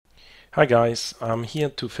Hi guys, I'm here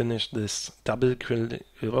to finish this double kill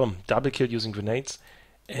using grenades.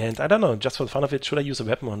 And I don't know, just for the fun of it, should I use a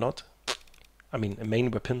weapon or not? I mean, a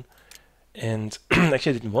main weapon. And actually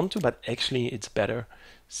I didn't want to, but actually it's better.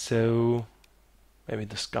 So maybe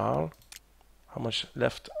the skull. How much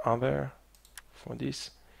left are there for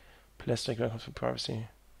these? Plastic record for privacy.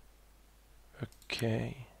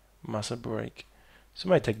 Okay, muscle break. So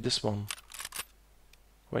I might take this one.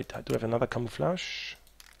 Wait, I do have another camouflage.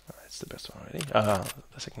 It's the best one already.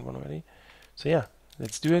 The second one already. So yeah,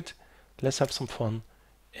 let's do it. Let's have some fun.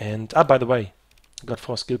 And by the way, I got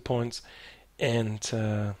 4 skill points, and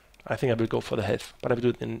I think I will go for the health, but I will do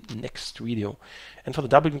it in next video. And for the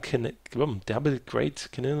double kill,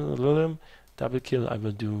 I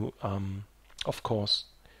will do, of course,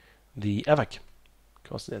 the AVAC,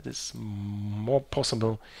 because that is more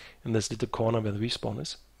possible in this little corner where the respawn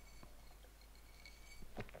is.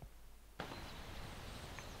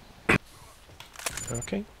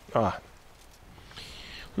 Okay.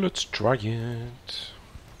 Let's try it.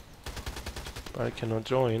 But I cannot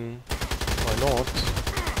join. Why not?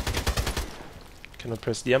 Cannot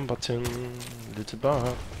press the M button. Little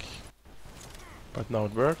bug. But now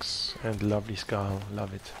it works. And lovely skull.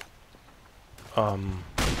 Love it.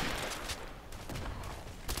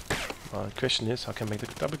 The question is, how can I make the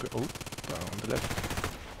double grip? Oh, on the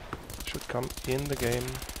left. Should come in the game.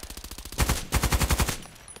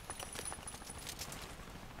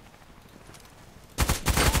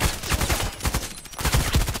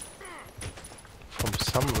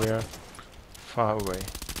 Somewhere far away.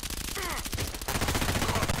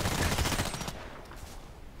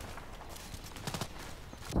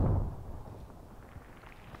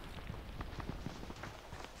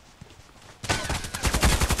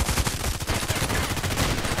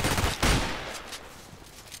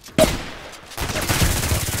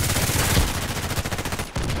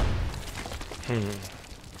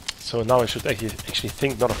 So now I should actually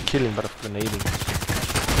think not of killing but of grenading.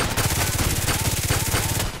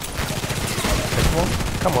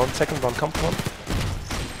 Come on, second one, come on.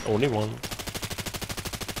 Only one.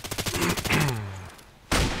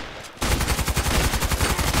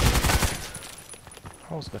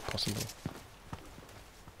 How is that possible?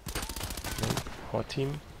 No, our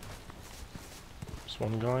team. There's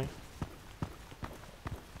one guy.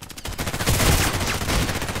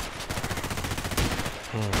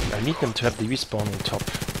 I need them to have the respawn on top.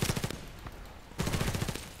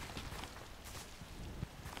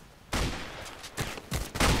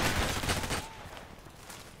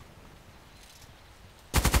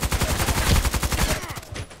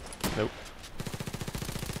 Nope.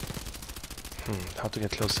 How to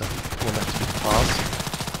get closer? Don't have to be fast.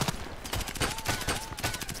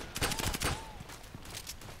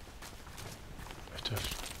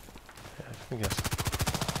 I guess.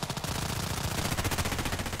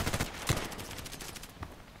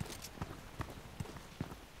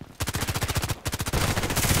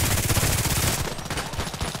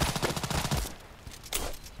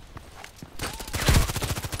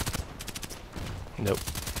 Nope.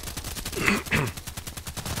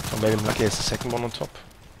 Or maybe I'm lucky as the second one on top.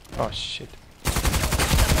 Oh shit.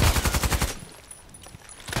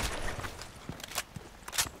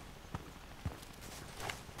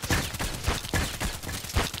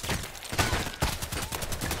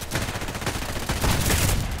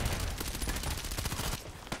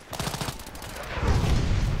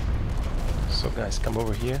 So guys, come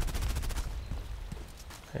over here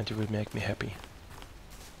and you will make me happy.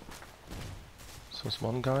 So there's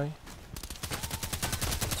one guy.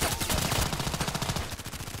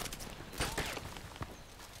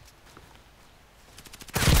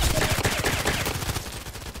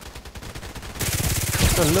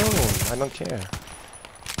 Alone, I don't care.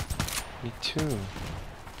 Me too.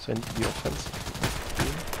 So I need to be offensive.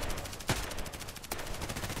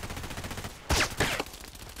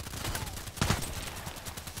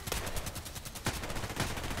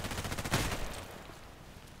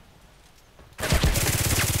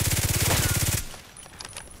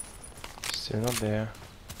 Still not there.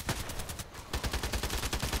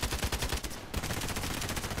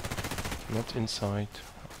 Not inside,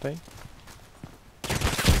 are they?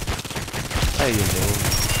 Hey, you know.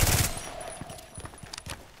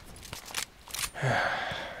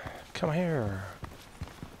 Come here.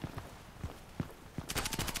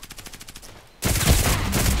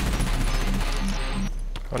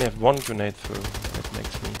 I only have one grenade through. That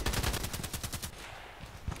makes me.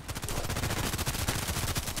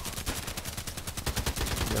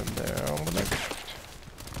 Then there on the left.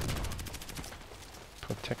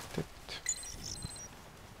 Protected.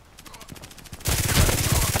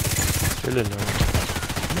 Still alone.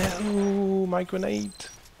 No! Oh, my grenade.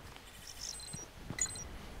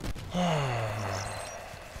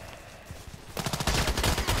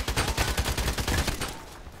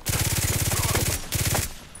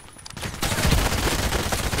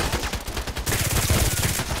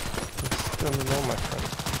 Still no, my friend.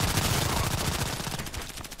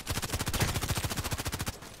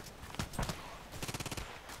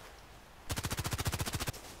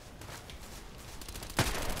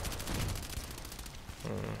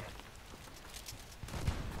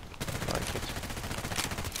 I like it.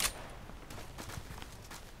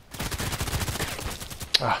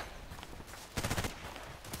 Ah.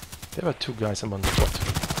 There were two guys among the bot.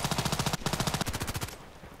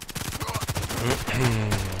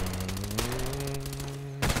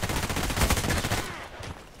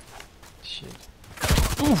 Shit.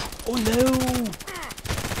 Ooh! Oh no!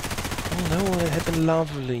 Oh no, it happened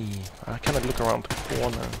lovely. I cannot look around the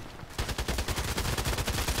corner.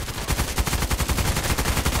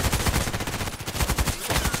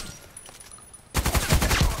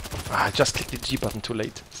 Ah, I just clicked the G button too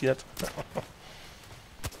late. See that?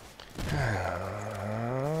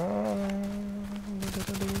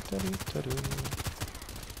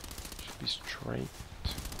 Should be straight.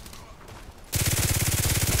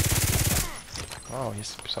 Oh,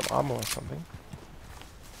 here's some armor or something.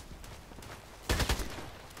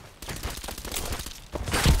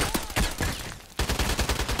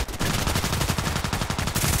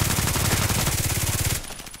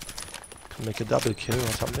 Can make a double kill or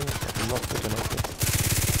something. I'm not good enough.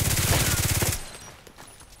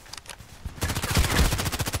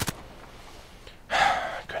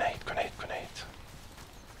 Grenade.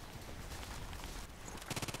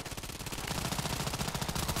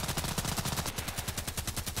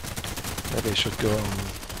 Maybe I should go on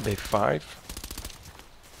day 5.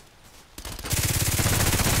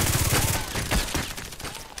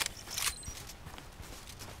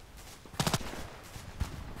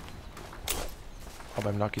 Hope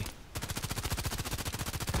I'm lucky.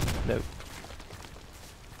 Nope.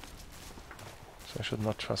 So I should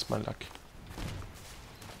not trust my luck.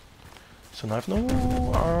 So now I have no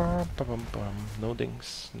no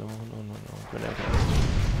dings. No grenade.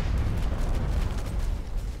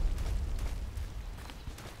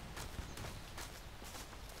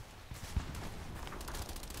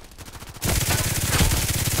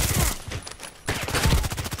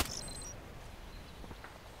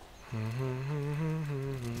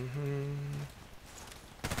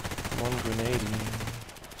 One grenade.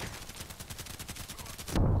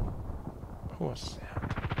 Who was that?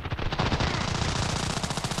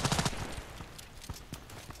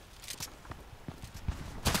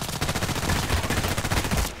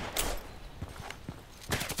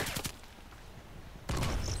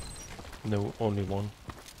 No, only one.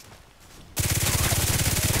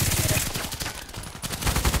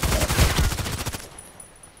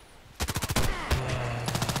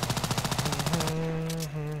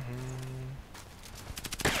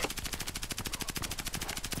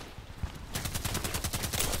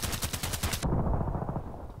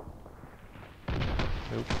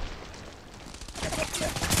 Nope.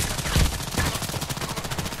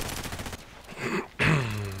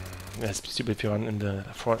 It's stupid if you run in the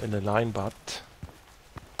front in the line, but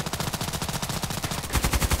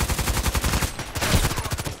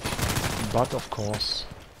of course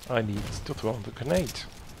I need to throw the grenade.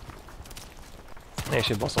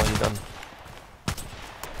 Actually, boss already done.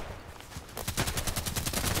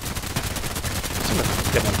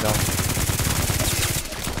 Get him down.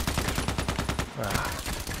 Ah.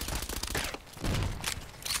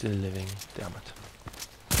 Still living, damn it.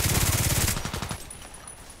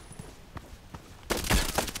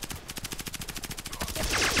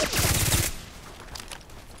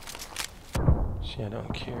 I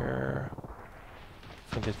don't care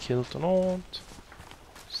if I get killed or not,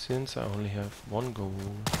 since I only have one goal.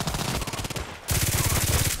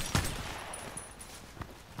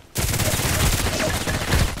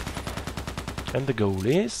 And the goal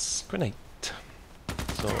is grenade.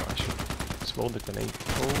 So I should throw the grenade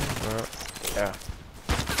over. Yeah.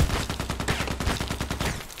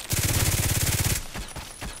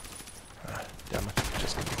 Ah, damn it,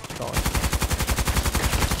 just gone.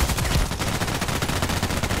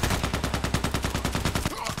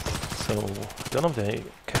 So, I don't know if they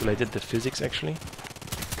calculated the physics actually.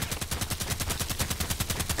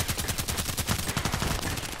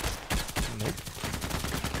 Nope.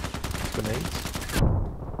 Grenades.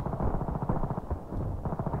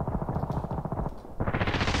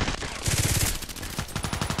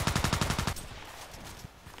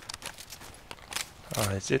 Ah,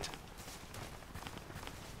 that's it.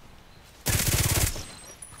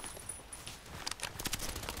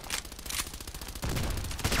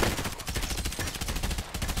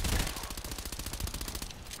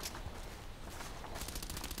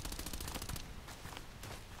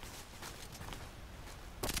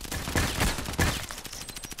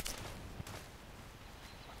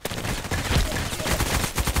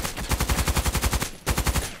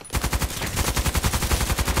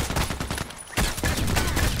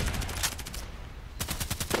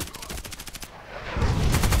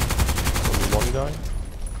 die?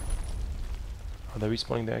 Are they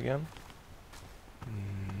respawning there again?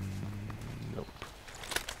 Nope.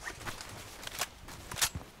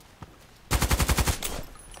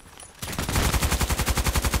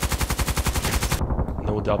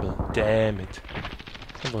 No double. Damn it.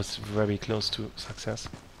 That was very close to success.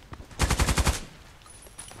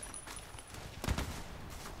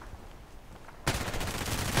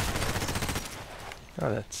 Oh,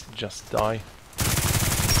 let's just die.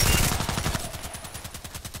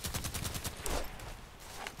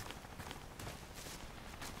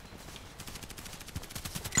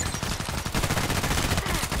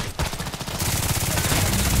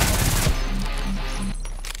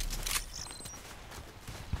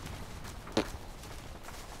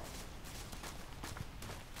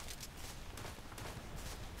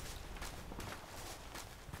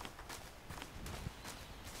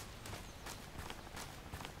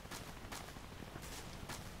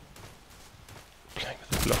 Playing with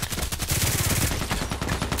the block.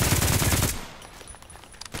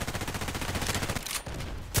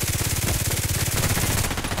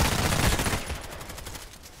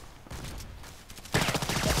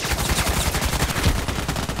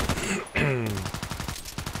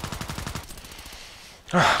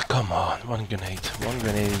 Ah, come on, one grenade, one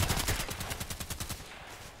grenade.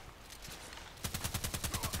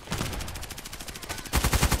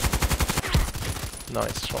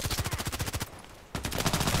 Nice shot.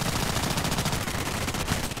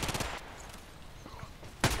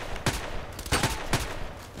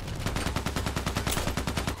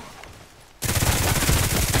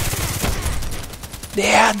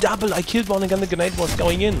 Yeah, double! I killed one and the grenade was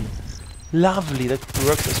going in. Lovely, that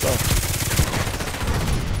works as well.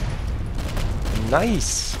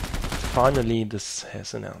 Nice! Finally, this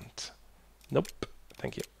has an end. Nope,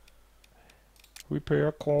 thank you.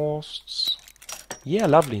 Repair costs. Yeah,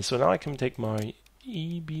 lovely. So now I can take my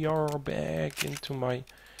EBR back into my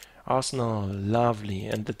arsenal. Lovely.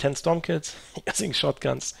 And the 10 storm kits using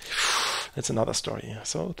shotguns. That's another story.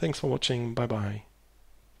 So thanks for watching. Bye bye.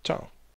 Ciao.